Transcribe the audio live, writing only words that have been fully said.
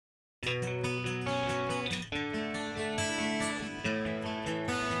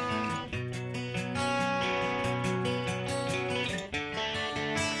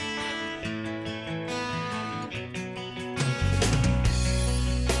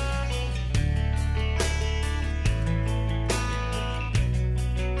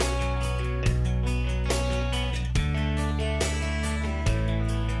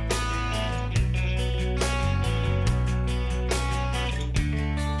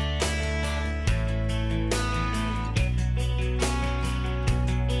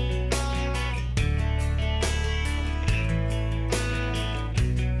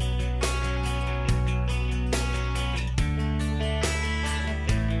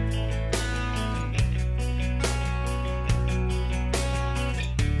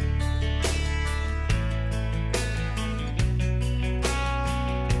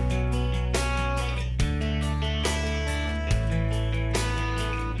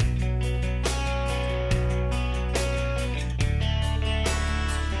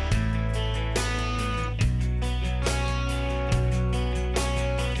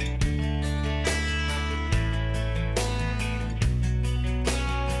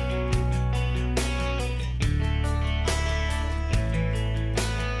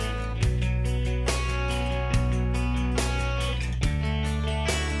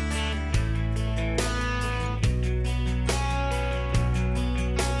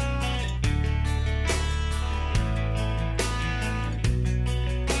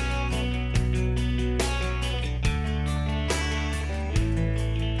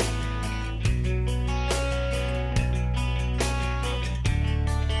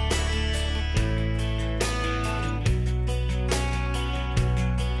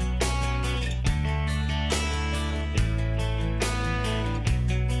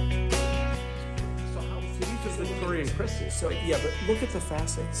So yeah, but look at the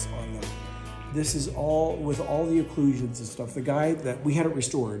facets on them. This is all with all the occlusions and stuff. The guy that we had it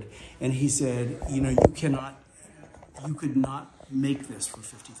restored, and he said, you know, you could not make this for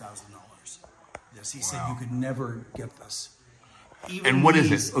 $50,000. Yes, he said you could never get this. Even and what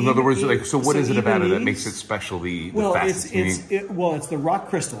is it? In other words, like, so what is it about it that makes it special? The facets. It's the rock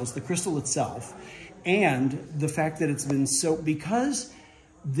crystal. It's the crystal itself, and the fact that it's been so because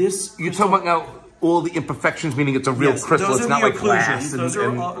this. You're talking about now all the imperfections, meaning it's a real crystal. It's not like glass. Those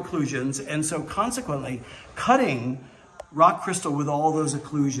are all occlusions, and so consequently, cutting rock crystal with all those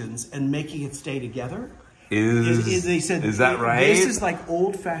occlusions and making it stay together is that right? This is like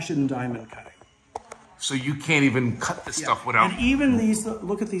old-fashioned diamond cutting. So you can't even cut this stuff without. And even these,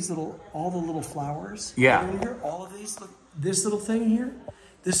 look at these all the little flowers. Yeah. In here, all of these, look, this little thing here,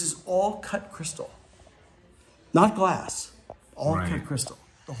 this is all cut crystal, not glass, all cut crystal.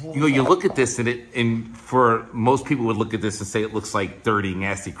 The whole. You know, you look at this and for most people would look at this and say it looks like dirty,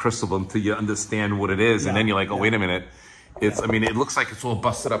 nasty crystal until you understand what it is, and then you're like, oh, wait a minute. I mean, it looks like it's all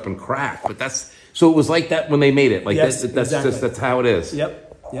busted up and cracked, but so it was like that when they made it. Like that's how it is.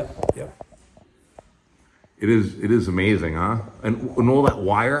 Yep. It is amazing, huh? And all that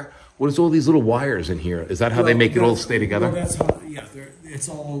wire. What is all these little wires in here? Is that how they make it all stay together? Well, that's how. Yeah, it's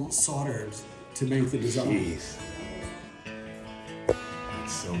all soldered to make the design. Jeez,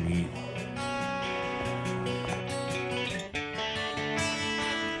 that's so neat.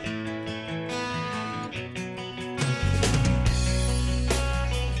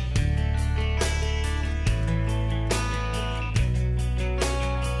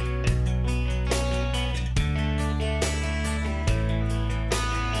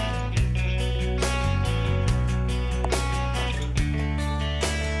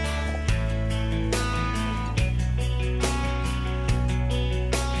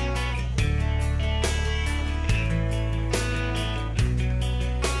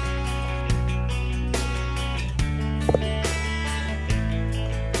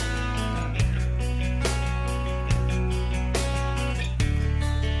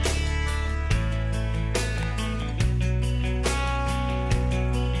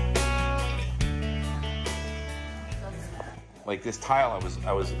 Like this tile,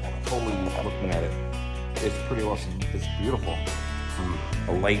 I was totally looking at it. It's pretty awesome. It's beautiful.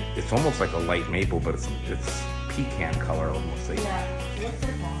 It's almost like a light maple, but it's pecan color almost. Yeah, it looks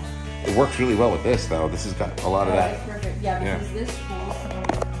like mom. It works really well with this though. This has got a lot of that. It's perfect. Yeah, because this pulls some of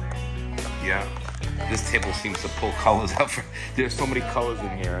the colors. Yeah. This table seems to pull colors out. There's so many colors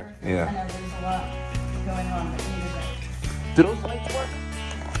in here. Yeah. I know there's a lot going on, but neither way. Do those lights work?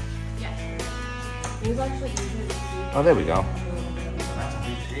 Yeah. It was actually easier to see. Oh, there we go. That's a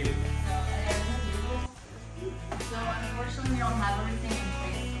big table. So unfortunately, we don't have everything in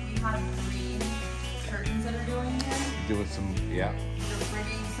place. We have 3 curtains that are going here. Doing some, yeah. We're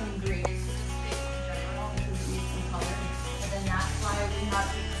bringing some grays to the space in general because we need some color. And then that's why we have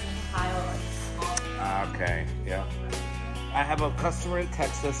the green tile like small. Okay, yeah. I have a customer in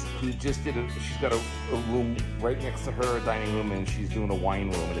Texas who just she's got a room right next to her dining room, and she's doing a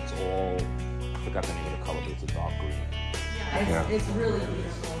wine room, and it's all, I forgot the name of the color, but it's a dark green. Yeah, it's really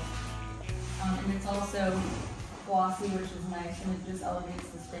beautiful. And it's also glossy, which is nice, and it just elevates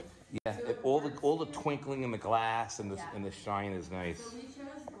the space. Yeah, all the twinkling in the glass and the shine is nice. So we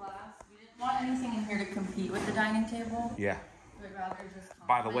chose glass. We didn't want anything in here to compete with the dining table. Yeah. But rather just.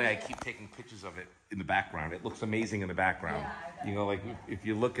 By the way, I keep taking pictures of it in the background. It looks amazing in the background. Yeah, you know, like if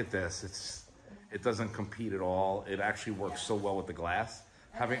you look at this, it doesn't compete at all. It actually works so well with the glass.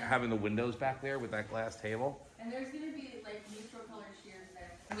 Having the windows back there with that glass table. And there's going to be like neutral color shears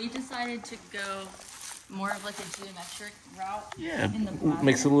there. We decided to go more of like a geometric route. Yeah, in the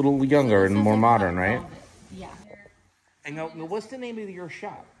makes it a little younger and more modern, right? Yeah. And now, what's the name of your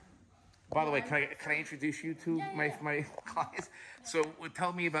shop? By the way, can I introduce you to my clients? So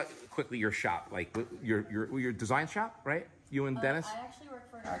tell me about quickly your shop, like your design shop, right? You and Dennis? I actually work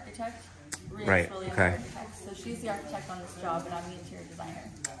for an architect. Right. Okay. So she's the architect on this job, and I'm the interior designer.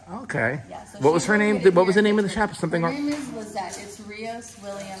 Okay. Yeah, so what was her name? What was the name of the shop? Something. Her name is Lizette. It's Rios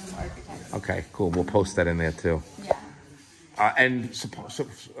Williams Architects. Okay, cool. We'll post that in there too. Yeah. And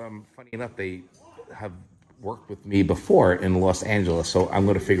funny enough, they have worked with me before in Los Angeles, so I'm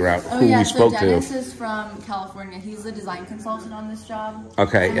going to figure out who we spoke to. Dennis is from California. He's the design consultant on this job.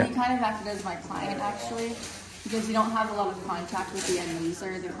 Okay. And he kind of acted as my client actually. Because we don't have a lot of contact with the end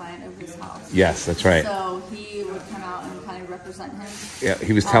user, the client of his house. Yes, that's right. So he would come out and kind of represent him. Yeah,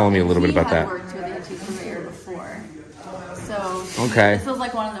 he was telling me a little bit about that. He had worked with a surveyor before. So okay. This was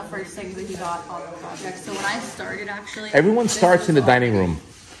like one of the first things that he got on the project. So when I started actually... Everyone starts in the dining room.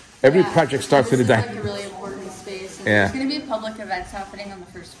 Every project starts in the dining room. This is like a really important space. So Yeah. there's going to be public events happening on the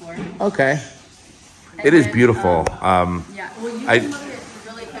first floor. Okay. And It is then, beautiful. Yeah. Will you I- can look at it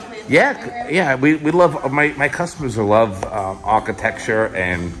really quickly? At the Yeah, diagram? yeah. We love my customers love architecture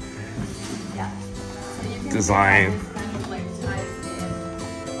and Yeah. So you can design. see how this kind of like ties in.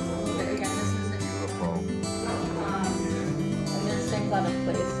 But again, this is a Beautiful. and there's things out of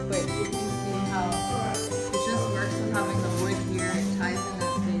place, but you can see how it just works with having the wood here. It ties in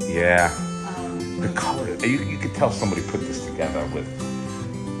that place. Yeah. The color. You could tell somebody put this together with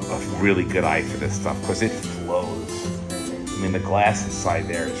a really good eye for this stuff because it flows. I mean, the glass inside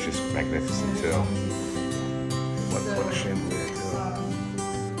there is just magnificent too. What a chandelier too.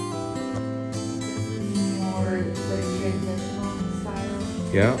 This is more like traditional style.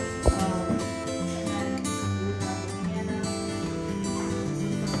 Yeah. And then we have the piano.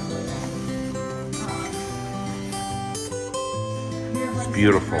 It's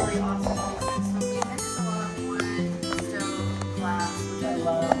beautiful. Really awesome. So we mix a lot of wood, stone, glass, which I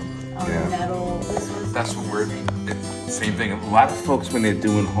love. Yeah. Metal. This was That's what we're. Same thing. A lot of folks when they're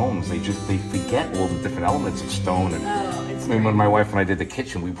doing homes, they forget all the different elements of stone. And it's I mean, when my wife and I did the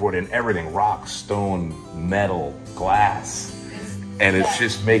kitchen, we brought in everything: rock, stone, metal, glass, and it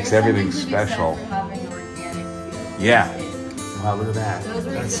just makes everything special. For having an organic feel. Yeah. Wow, look at that. Those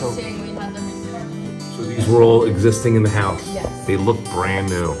were That's so. existing. We had them restored. So these were all existing in the house. Yes. They look brand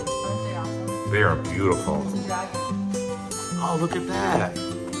new. Aren't they awesome? They are beautiful. It's a dragon. Oh, look at that.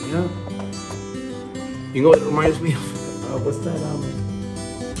 Yeah. You know what it reminds me of? What's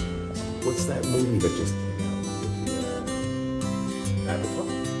that movie that just came out? Avatar.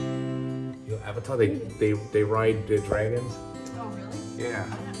 You know, Avatar. They ride the dragons. Oh, really? Yeah.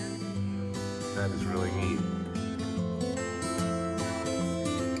 That is really neat.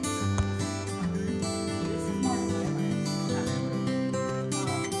 This is more glamorous, actually.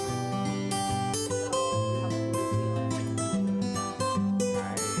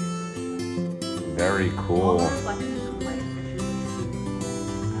 Very cool.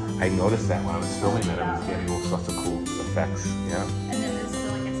 I noticed that when I was filming that, I was getting all sorts of cool effects. Yeah. And then this, so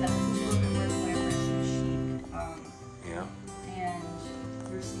like I said, this is a little bit more glamorous and chic. Yeah. And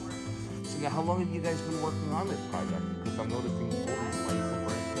there's some more. So now, how long have you guys been working on this project? Because I'm noticing all these lights and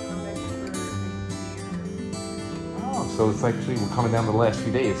breaks. Oh, so it's actually we're coming down the last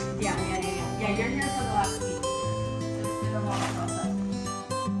few days. Yeah, you're here for the last week. So it's been a long process.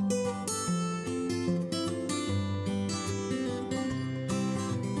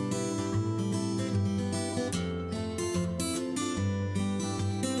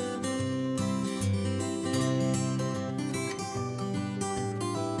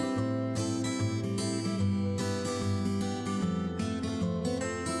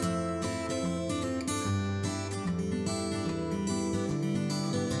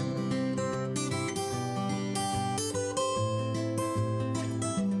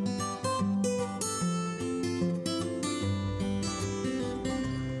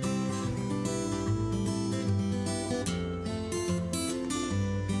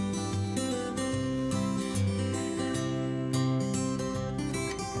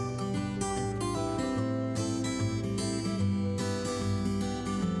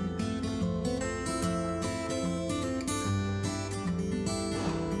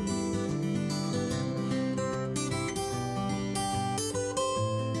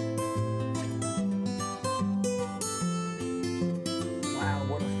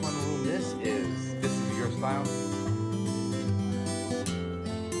 style?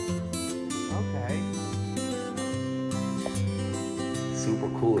 Okay. Super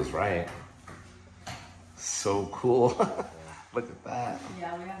cool is right. So cool. Look at that.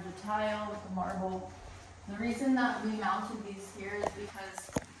 Yeah, we have the tile with the marble. The reason that we mounted these here is because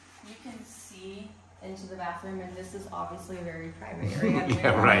you can see into the bathroom, and this is obviously a very private area. We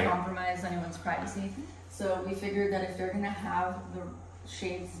don't want to compromise anyone's privacy. So we figured that if they're gonna have the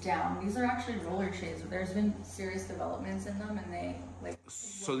shades down, these are actually roller shades. There's been serious developments in them, and they like.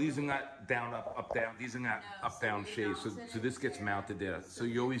 So these are not down, up, up, down. These are not up, down shades. So this gets mounted there. So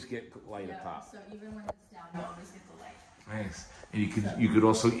you always get light up top. So even when it's down, you always get the light. Nice. And you could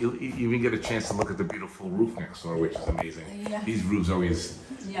also you even get a chance to look at the beautiful roof next door, which is amazing. Yeah. These roofs always,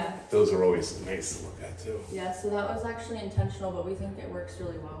 those are always nice to look at too. Yeah, so that was actually intentional, but we think it works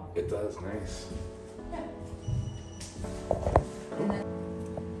really well. It does, nice. Yeah.